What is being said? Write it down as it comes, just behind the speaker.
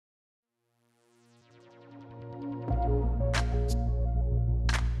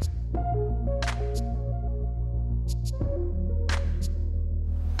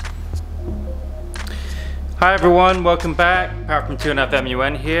Hi everyone, welcome back. Apart from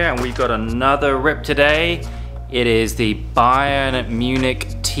 2.5 here, and we've got another rip today. It is the Bayern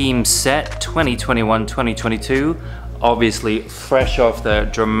Munich team set 2021-2022. Obviously fresh off the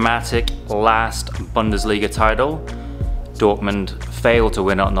dramatic last Bundesliga title. Dortmund failed to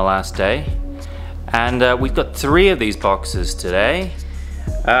win it on the last day. And we've got 3 of these boxes today.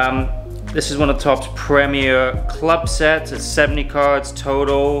 This is one of Top's premier club sets. It's 70 cards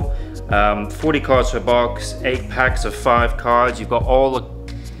total. 40 cards per box, 8 packs of 5 cards. You've got all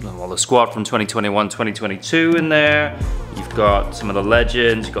the squad from 2021-2022 in there. You've got some of the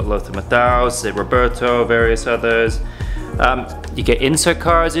legends. You've got Lothar Matthäus, Roberto, various others. You get insert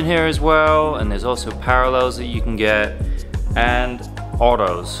cards in here as well, and there's also parallels that you can get, and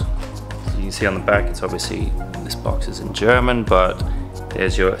autos. So you can see on the back, it's obviously, this box is in German, but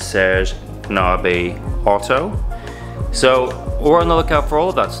there's your Serge Gnabry auto. So we're on the lookout for all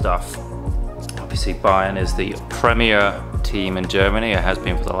of that stuff. Obviously Bayern is the premier team in Germany. It has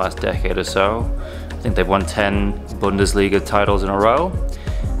been for the last decade or so. I think they've won 10 Bundesliga titles in a row.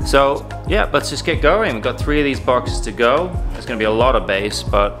 So yeah, let's just get going. We've got 3 of these boxes to go. There's gonna be a lot of base,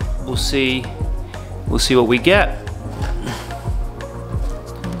 but we'll see what we get.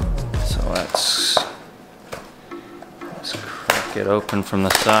 So let's crack it open from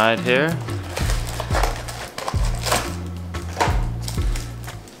the side here.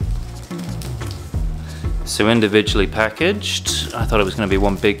 So individually packaged. I thought it was going to be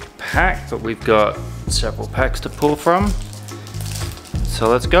one big pack, but we've got several packs to pull from. So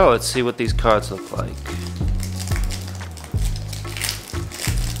let's go, let's see what these cards look like.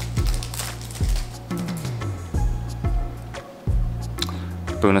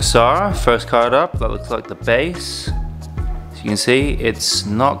 Bunasar, first card up, that looks like the base. As you can see, it's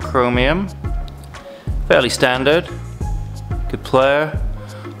not chromium. Fairly standard. Good player.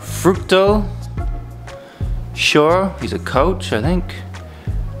 Fructal. Sure, he's a coach, I think.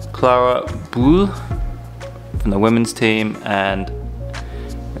 Clara Buhl from the women's team, and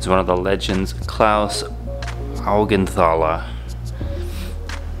it's one of the legends, Klaus Augenthaler.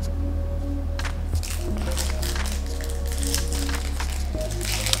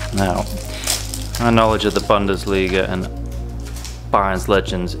 Now, my knowledge of the Bundesliga and Bayern's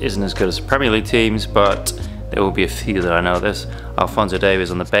legends isn't as good as the Premier League teams, but there will be a few that I know. There's Alphonso Davies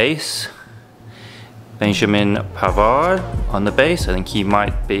on the base. Benjamin Pavard on the base. I think he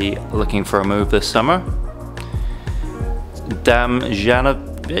might be looking for a move this summer.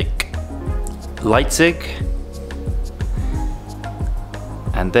 Damjanovic, Leipzig.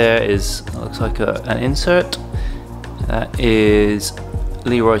 And there is, looks like an insert. That is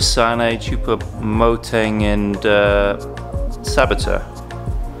Leroy Sané, Choupo-Moting, and Sabitzer,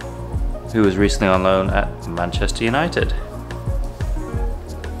 who was recently on loan at Manchester United.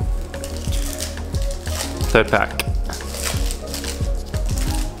 Third pack.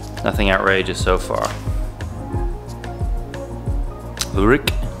 Nothing outrageous so far.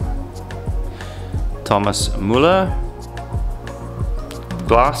 Ulrich, Thomas Müller,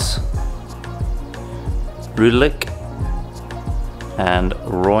 Glass, Rudlik, and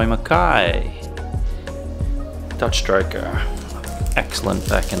Roy Mackay. Dutch striker. Excellent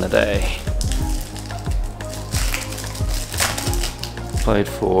back in the day. Played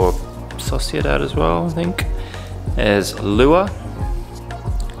for Sociedad as well, I think. There's Lua,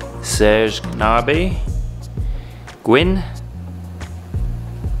 Serge Gnabry, Gwyn,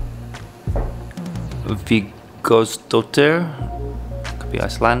 Vigosdotter, could be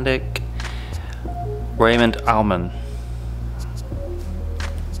Icelandic, Raymond Alman.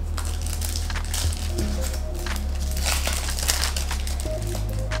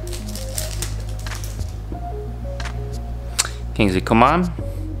 Kingsley Coman,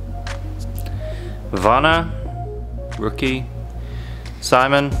 Vanna, rookie,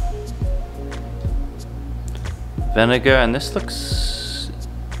 Simon, Vinegar, and this looks,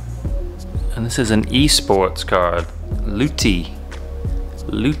 and this is an esports card, Luti,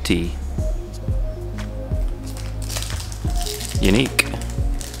 unique.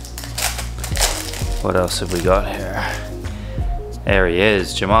 What else have we got here? There he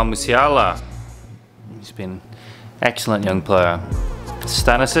is, Jamal Musiala. He's been an excellent young player.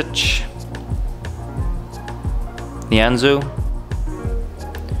 Stanisic, Nianzu,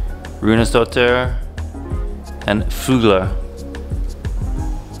 Runesdotter, and Fugler.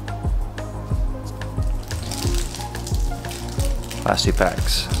 Last 2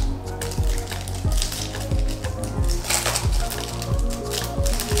 packs.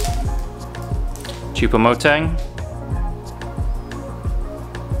 Choupo-Moting,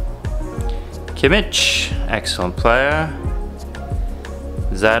 Kimmich, excellent player.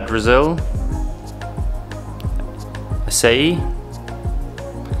 Zadrazil, Say,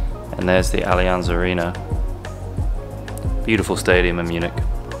 and there's the Allianz Arena. Beautiful stadium in Munich.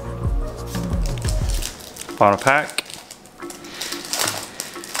 Final pack.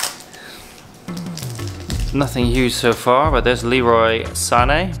 Nothing huge so far, but there's Leroy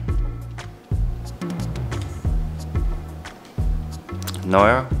Sané,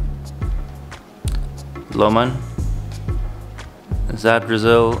 Neuer, Lohmann,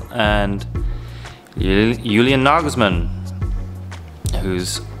 Zadrizil, and Julian Nagelsmann,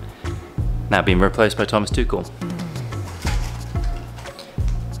 who's now been replaced by Thomas Tuchel.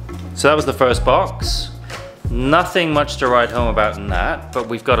 So that was the first box. Nothing much to write home about in that, but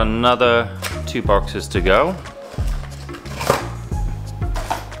we've got another 2 boxes to go.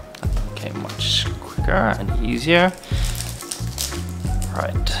 Okay, much quicker and easier.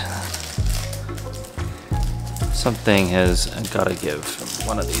 Right. Something has got to give from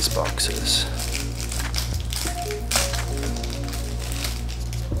one of these boxes.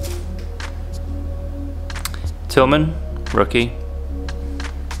 Tillman, rookie.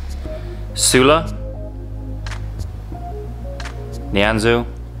 Sula, Nianzou,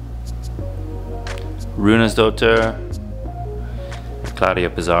 Runesdotter, Claudia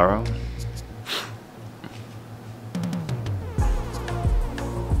Pizarro.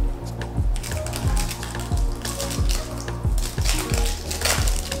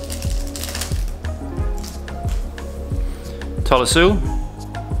 Tolisso,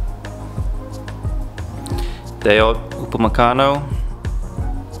 Deo Upamecano,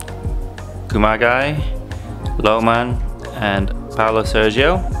 Kumagai, Lohmann, and Paulo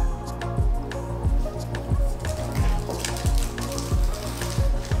Sergio.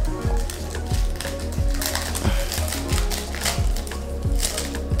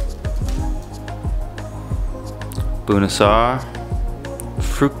 Bunasar,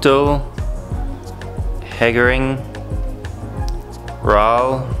 Fructal, Hegering,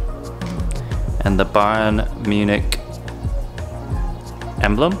 Rahl, and the Bayern Munich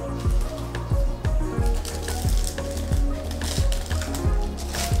emblem.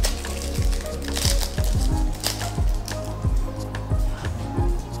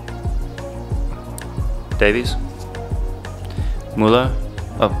 Davies, Müller,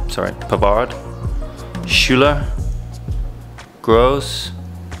 Pavard, Schuler, Gross,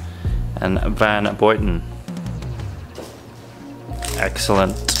 and Van Boyten.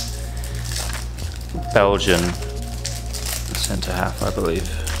 Excellent Belgian centre half, I believe.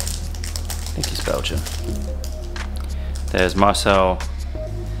 I think he's Belgian. There's Marcel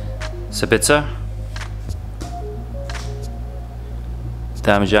Sabitzer,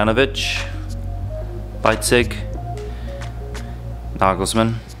 Damjanovic, Beitzig,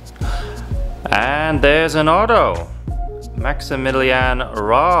 Nagelsmann, and there's an auto, Maximilian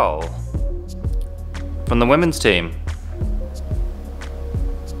Rahl from the women's team.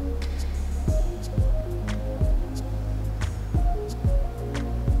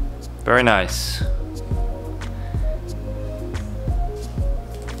 Very nice.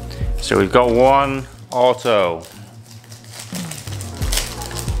 So we've got one auto.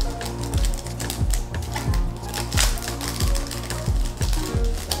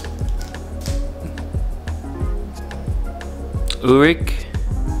 Ulrich,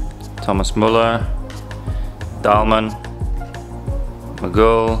 Thomas Müller, Dahlmann,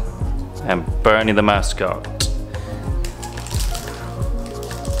 McGull, and Bernie the mascot.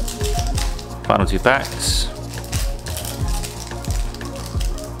 Final 2 packs.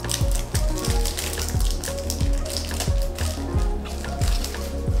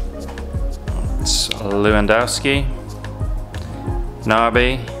 It's Lewandowski,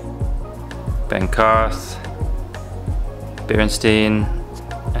 Narby, Ben Karth, Berenstein,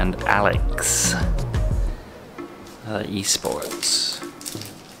 and Alex. Esports.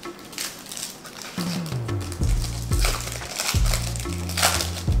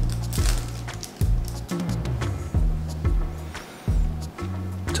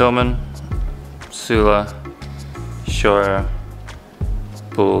 Tillman, Sula, Scheuer,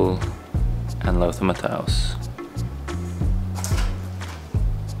 Bull, and Lothar Matthäus.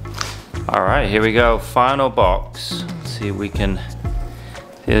 Alright, here we go. Final box. Let's see if we can see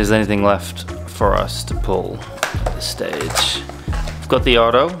if there's anything left for us to pull at this stage. We've got the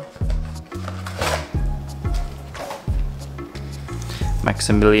auto.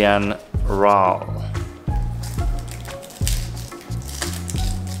 Maximilian Rahl.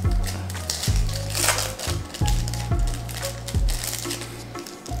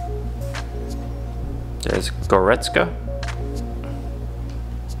 There's Goretzka,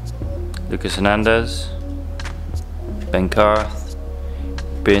 Lucas Hernandez, Ben Karth,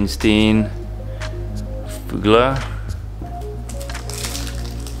 Bernstein, Fugler,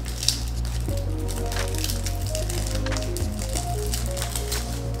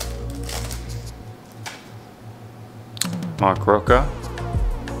 Mark Roca,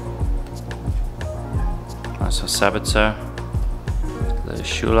 Marcel Sabitzer, Le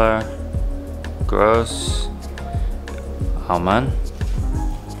Schuler, Gross, Alman,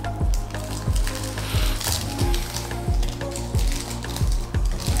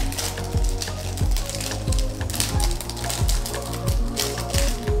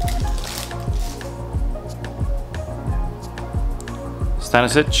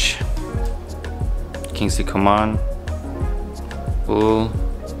 Stanisic, Kingsley Coman, Bull,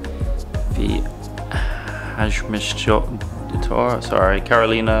 V. Hajmishtor, sorry,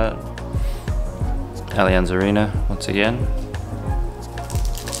 Carolina, Allianz Arena once again.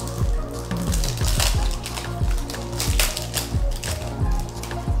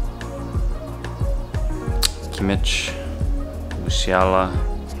 Kimmich, Musiala,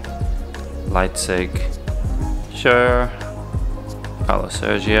 Leipzig, Sure, Paulo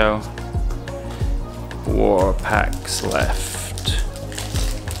Sergio. 4 packs left.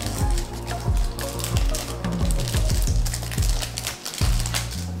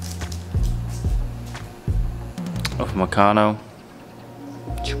 Of Meccano,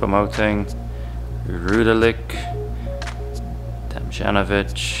 Choupo-Moting, Rudelik,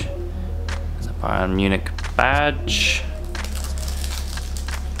 Damjanovic, and the Bayern Munich badge.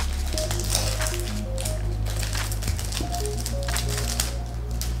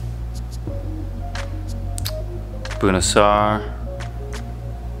 Bunasar,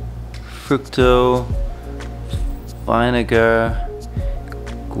 Fructo, Vinegar,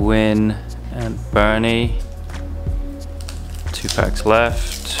 Gwyn, and Bernie. 2 packs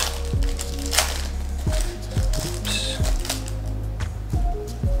left. Oops.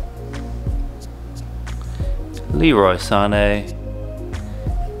 Leroy Sané,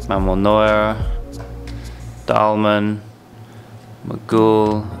 Manuel Neuer, Dahlmann,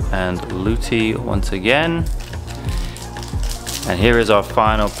 Magul, and Luti once again. And here is our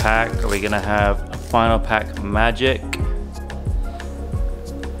final pack. Are we gonna have a final pack magic?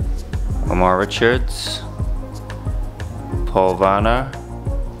 Omar Richards, Paul Werner,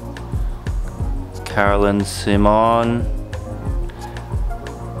 Carolyn Simon,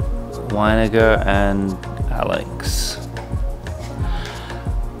 Weiniger, and Alex.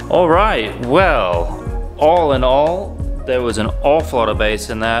 All right, well, all in all, there was an awful lot of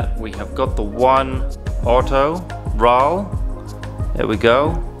base in that. We have got the 1 auto, Raul. There we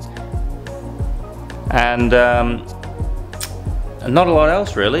go. And not a lot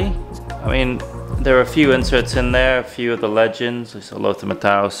else really. I mean, there are a few inserts in there, a few of the legends. We saw Lothar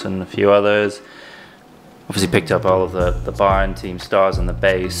Matthaus and a few others. Obviously picked up all of the Bayern team stars on the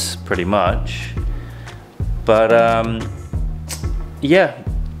base, pretty much. But yeah,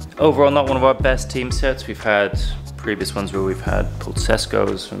 overall not one of our best team sets. We've had previous ones where we've had pulled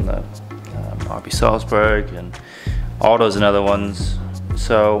Sesco's from the RB Salzburg, and autos and other ones.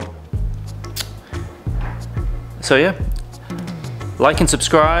 So yeah. Like and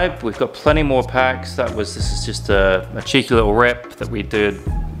subscribe. We've got plenty more packs. This is just a cheeky little rip that we're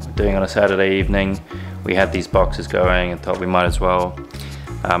doing on a Saturday evening. We had these boxes going and thought we might as well.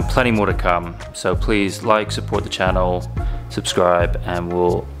 Plenty more to come. So please like, support the channel, subscribe, and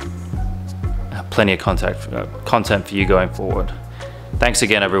we'll have plenty of content for you going forward. Thanks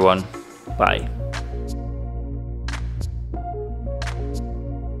again, everyone. Bye.